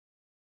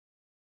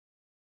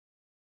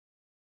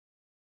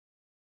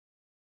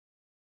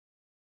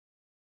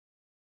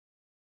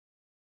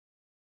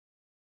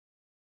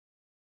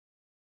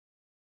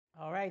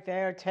All right,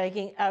 they're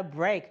taking a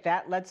break.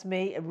 That lets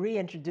me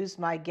reintroduce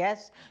my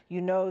guests. You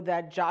know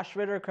that Josh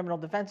Ritter, criminal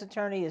defense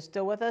attorney, is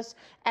still with us,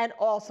 and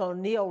also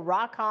Neil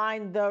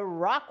Rockind, the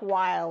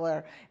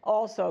Rockweiler,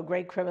 also a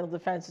great criminal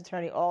defense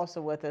attorney,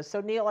 also with us.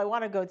 So, Neil, I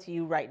want to go to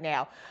you right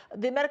now.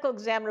 The medical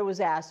examiner was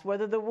asked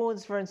whether the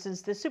wounds, for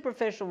instance, the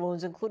superficial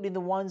wounds, including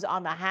the ones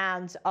on the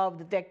hands of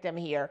the victim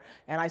here,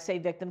 and I say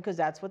victim because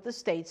that's what the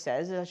state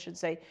says. I should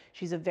say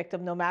she's a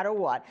victim no matter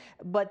what,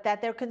 but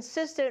that they're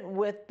consistent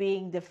with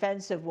being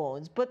defensive wounds.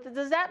 But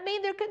does that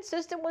mean they're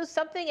consistent with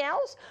something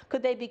else?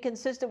 Could they be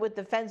consistent with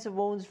defensive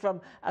wounds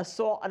from an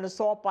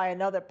assault by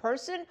another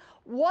person?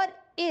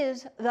 What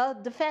is the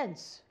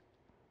defense?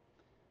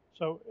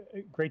 So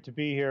great to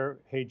be here.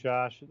 Hey,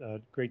 Josh,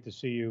 great to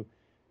see you.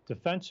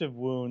 Defensive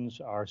wounds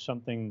are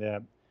something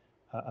that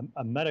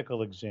a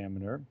medical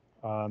examiner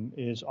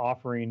is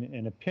offering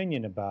an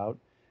opinion about.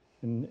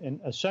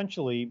 And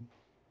essentially,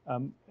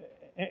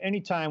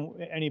 anytime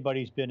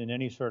anybody's been in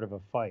any sort of a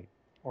fight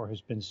or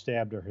has been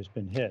stabbed or has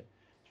been hit,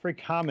 it's very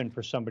common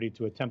for somebody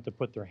to attempt to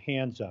put their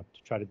hands up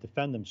to try to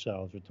defend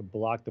themselves or to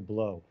block the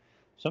blow.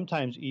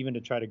 Sometimes even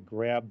to try to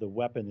grab the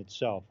weapon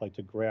itself, like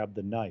to grab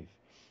the knife.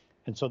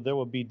 And so there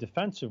will be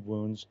defensive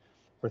wounds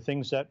or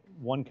things that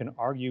one can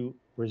argue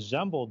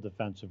resemble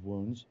defensive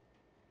wounds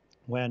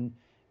when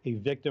a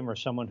victim or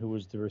someone who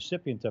was the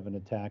recipient of an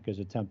attack is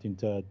attempting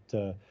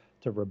to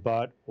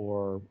rebut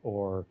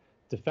or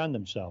defend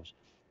themselves.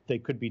 They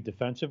could be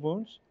defensive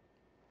wounds.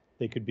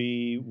 They could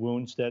be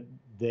wounds that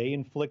they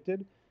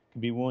inflicted.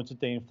 Could be wounds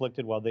that they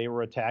inflicted while they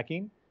were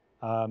attacking,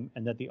 and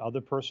that the other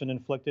person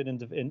inflicted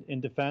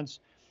in defense.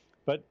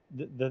 But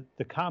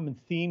the common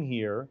theme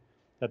here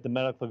that the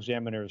medical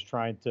examiner is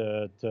trying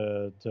to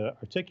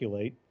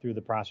articulate through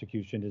the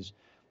prosecution is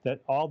that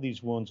all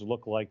these wounds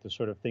look like the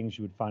sort of things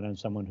you would find on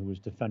someone who was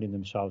defending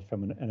themselves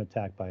from an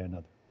attack by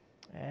another.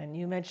 And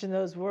you mentioned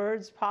those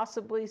words,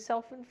 possibly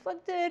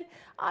self-inflicted.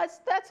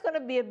 That's going to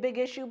be a big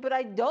issue, but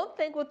I don't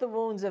think with the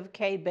wounds of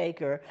Kay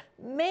Baker,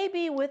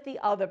 maybe with the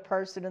other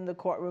person in the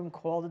courtroom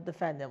called the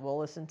defendant. We'll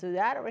listen to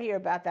that or hear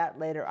about that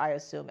later, I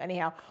assume.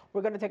 Anyhow,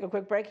 we're going to take a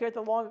quick break here at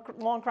the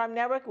Long Crime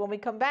Network. When we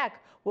come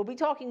back, we'll be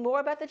talking more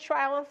about the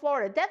trial in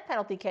Florida, death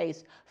penalty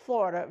case,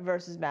 Florida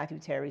versus Matthew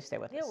Terry. Stay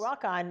with us. Neil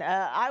Rockind,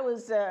 I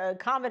was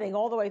commenting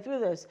all the way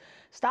through this.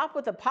 Stop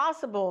with the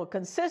possible,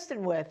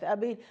 consistent with. I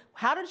mean,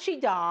 how did she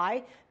die?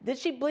 Did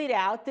she bleed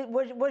out?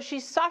 Was she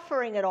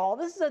suffering at all?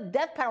 This is a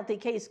death penalty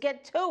case.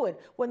 Get to it.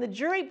 When the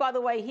jury, by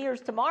the way, hears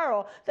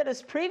tomorrow that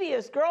his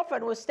previous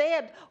girlfriend was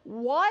stabbed,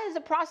 why is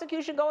the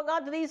prosecution going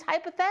on to these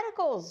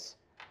hypotheticals?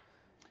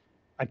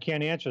 I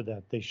can't answer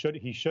that.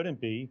 He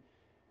shouldn't be.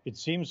 It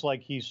seems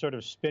like he's sort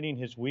of spinning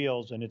his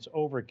wheels and it's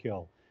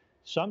overkill.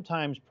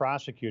 Sometimes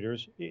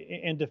prosecutors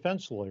and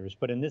defense lawyers,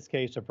 but in this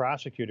case, a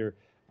prosecutor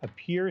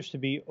appears to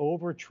be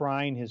over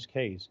trying his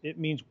case. It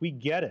means we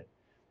get it.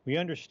 We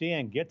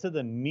understand. Get to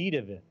the meat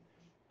of it.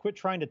 Quit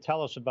trying to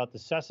tell us about the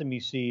sesame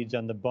seeds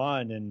on the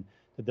bun and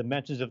the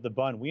dimensions of the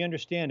bun. We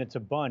understand it's a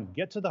bun.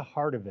 Get to the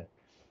heart of it.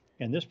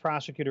 And this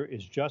prosecutor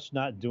is just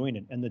not doing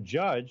it. And the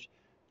judge,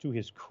 to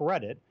his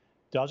credit,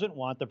 doesn't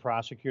want the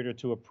prosecutor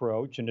to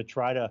approach and to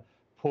try to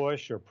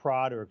push or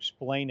prod or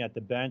explain at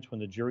the bench when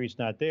the jury's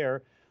not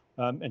there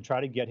and try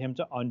to get him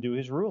to undo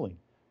his ruling.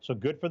 So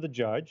good for the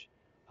judge.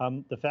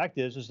 The fact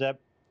is that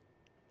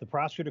the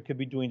prosecutor could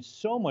be doing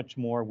so much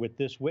more with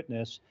this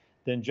witness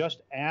than just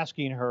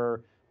asking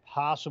her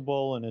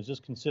possible and is this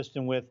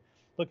consistent with,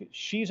 look,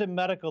 she's a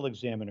medical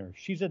examiner.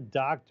 She's a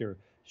doctor.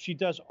 She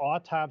does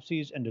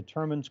autopsies and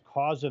determines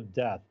cause of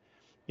death.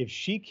 If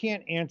she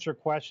can't answer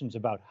questions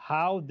about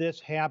how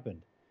this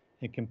happened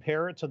and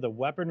compare it to the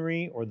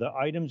weaponry or the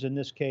items in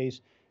this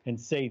case and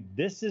say,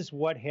 this is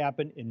what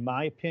happened in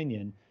my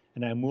opinion,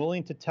 and I'm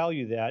willing to tell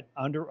you that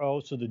under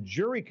oath so the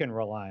jury can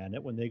rely on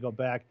it when they go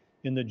back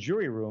in the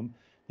jury room,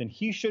 then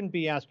he shouldn't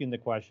be asking the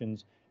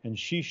questions, and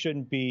she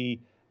shouldn't be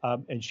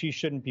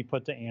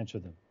put to answer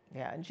them.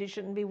 Yeah, and she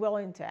shouldn't be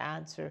willing to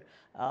answer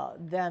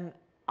them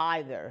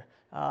either.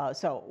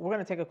 So we're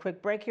going to take a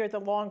quick break here at the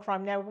Long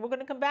Crime Network. We're going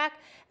to come back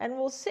and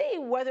we'll see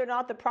whether or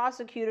not the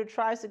prosecutor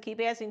tries to keep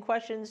asking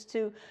questions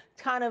to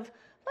kind of,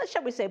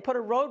 shall we say, put a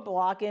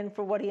roadblock in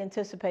for what he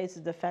anticipates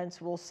the defense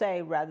will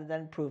say rather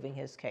than proving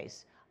his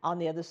case. On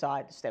the other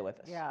side, stay with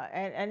us. Yeah,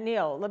 and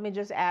Neil, let me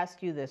just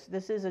ask you this.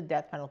 This is a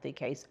death penalty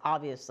case,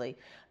 obviously.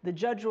 The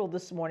judge ruled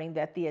this morning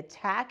that the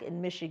attack in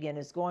Michigan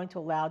is going to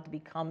allow it to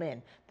come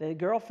in. The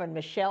girlfriend,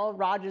 Michelle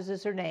Rogers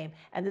is her name,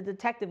 and the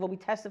detective will be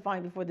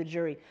testifying before the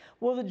jury.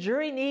 Will the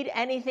jury need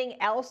anything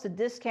else to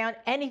discount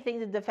anything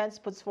the defense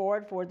puts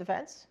forward for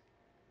defense?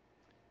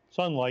 It's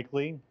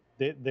unlikely.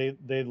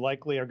 They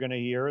likely are going to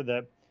hear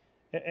that,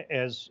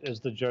 as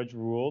the judge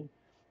ruled,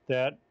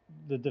 that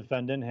the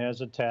defendant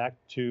has attacked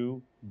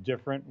two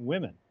different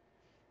women.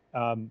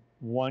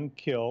 One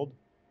killed,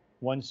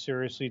 one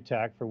seriously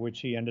attacked, for which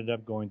he ended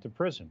up going to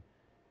prison.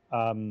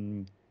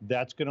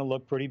 That's going to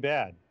look pretty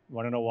bad.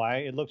 Want to know why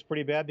it looks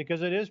pretty bad?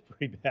 Because it is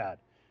pretty bad.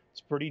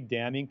 It's pretty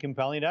damning,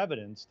 compelling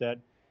evidence that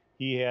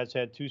he has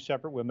had two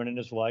separate women in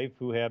his life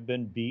who have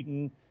been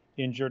beaten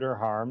injured or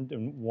harmed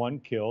and one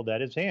killed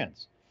at his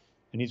hands.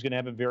 And he's going to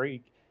have a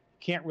very,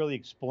 can't really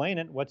explain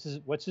it. What's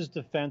his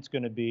defense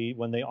going to be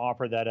when they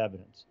offer that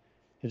evidence?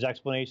 His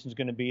explanation is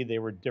going to be they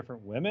were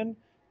different women,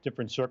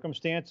 different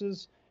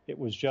circumstances. It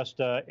was just,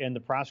 and the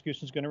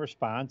prosecution is going to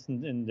respond,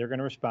 and they're going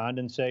to respond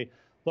and say,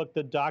 look,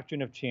 the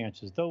doctrine of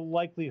chances, the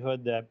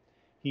likelihood that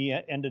he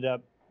ended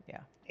up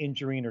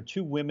injuring, or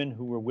two women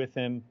who were with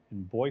him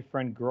in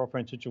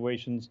boyfriend-girlfriend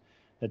situations,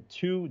 that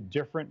two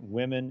different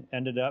women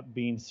ended up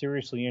being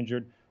seriously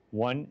injured,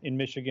 one in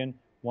Michigan,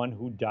 one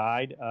who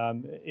died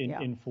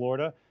in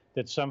Florida,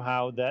 that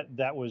somehow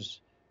that was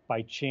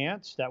by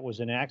chance, that was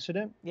an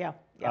accident.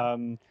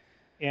 And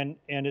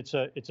it's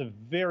a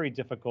very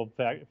difficult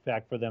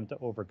fact for them to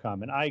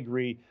overcome. And I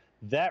agree,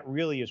 that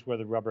really is where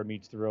the rubber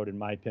meets the road, in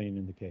my opinion,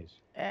 in the case.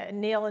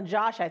 Neil and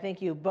Josh, I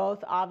think you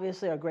both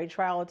obviously are great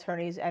trial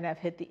attorneys and have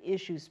hit the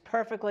issues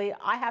perfectly.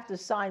 I have to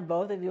sign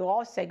both of you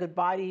all, say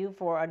goodbye to you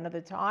for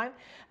another time.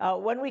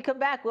 When we come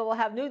back, we will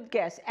have new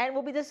guests, and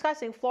we'll be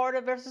discussing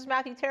Florida versus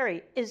Matthew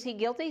Terry. Is he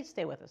guilty?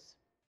 Stay with us.